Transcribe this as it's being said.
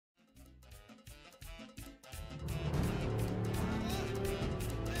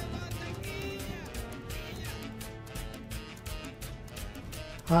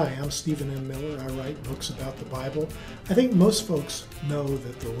Hi, I'm Stephen M. Miller. I write books about the Bible. I think most folks know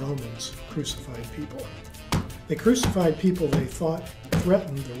that the Romans crucified people. They crucified people they thought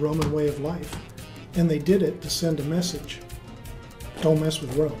threatened the Roman way of life, and they did it to send a message. Don't mess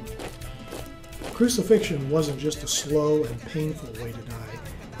with Rome. Crucifixion wasn't just a slow and painful way to die.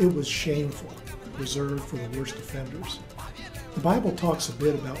 It was shameful, reserved for the worst offenders. The Bible talks a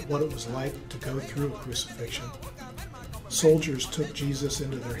bit about what it was like to go through a crucifixion. Soldiers took Jesus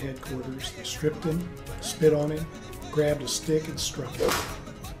into their headquarters. They stripped him, spit on him, grabbed a stick and struck him.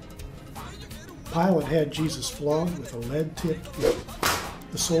 Pilate had Jesus flogged with a lead-tipped whip.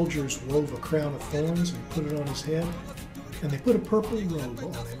 The soldiers wove a crown of thorns and put it on his head, and they put a purple robe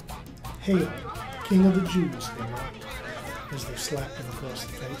on him. "Hail, King of the Jews," they mocked as they slapped him across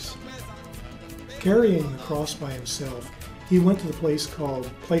the face. Carrying the cross by himself, he went to the place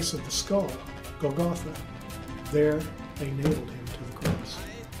called Place of the Skull, Golgotha. There, they nailed him to the cross.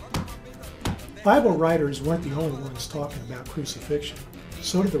 Bible writers weren't the only ones talking about crucifixion.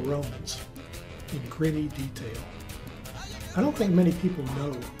 So did the Romans, in gritty detail. I don't think many people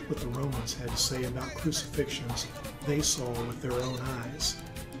know what the Romans had to say about crucifixions they saw with their own eyes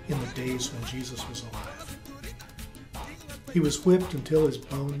in the days when Jesus was alive. He was whipped until his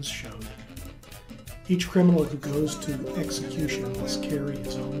bones showed. Each criminal who goes to execution must carry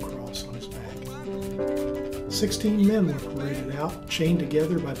his own cross on his back. 16 men were paraded out, chained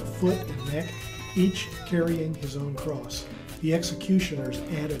together by the foot and neck, each carrying his own cross. The executioners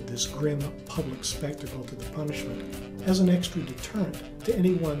added this grim public spectacle to the punishment as an extra deterrent to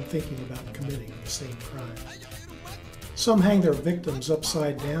anyone thinking about committing the same crime. Some hang their victims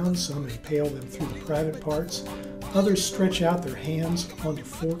upside down, some impale them through the private parts, others stretch out their hands onto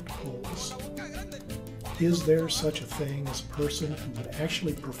forked poles. Is there such a thing as a person who would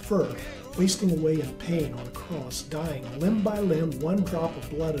actually prefer wasting away in pain on a cross, dying limb by limb, one drop of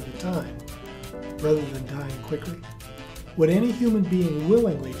blood at a time, rather than dying quickly? Would any human being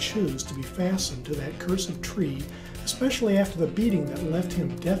willingly choose to be fastened to that cursed tree, especially after the beating that left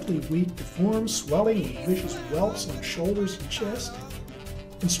him deathly weak, deformed, swelling with vicious welts on shoulders and chest,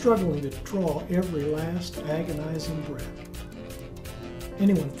 and struggling to draw every last agonizing breath?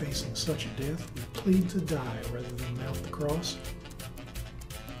 Anyone facing such a death would plead to die rather than mount the cross.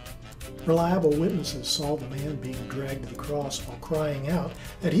 Reliable witnesses saw the man being dragged to the cross while crying out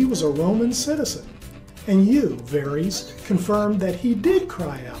that he was a Roman citizen. And you, Verres, confirmed that he did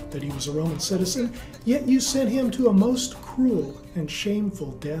cry out that he was a Roman citizen, yet you sent him to a most cruel and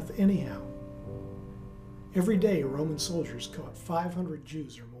shameful death anyhow. Every day, Roman soldiers caught 500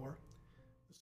 Jews or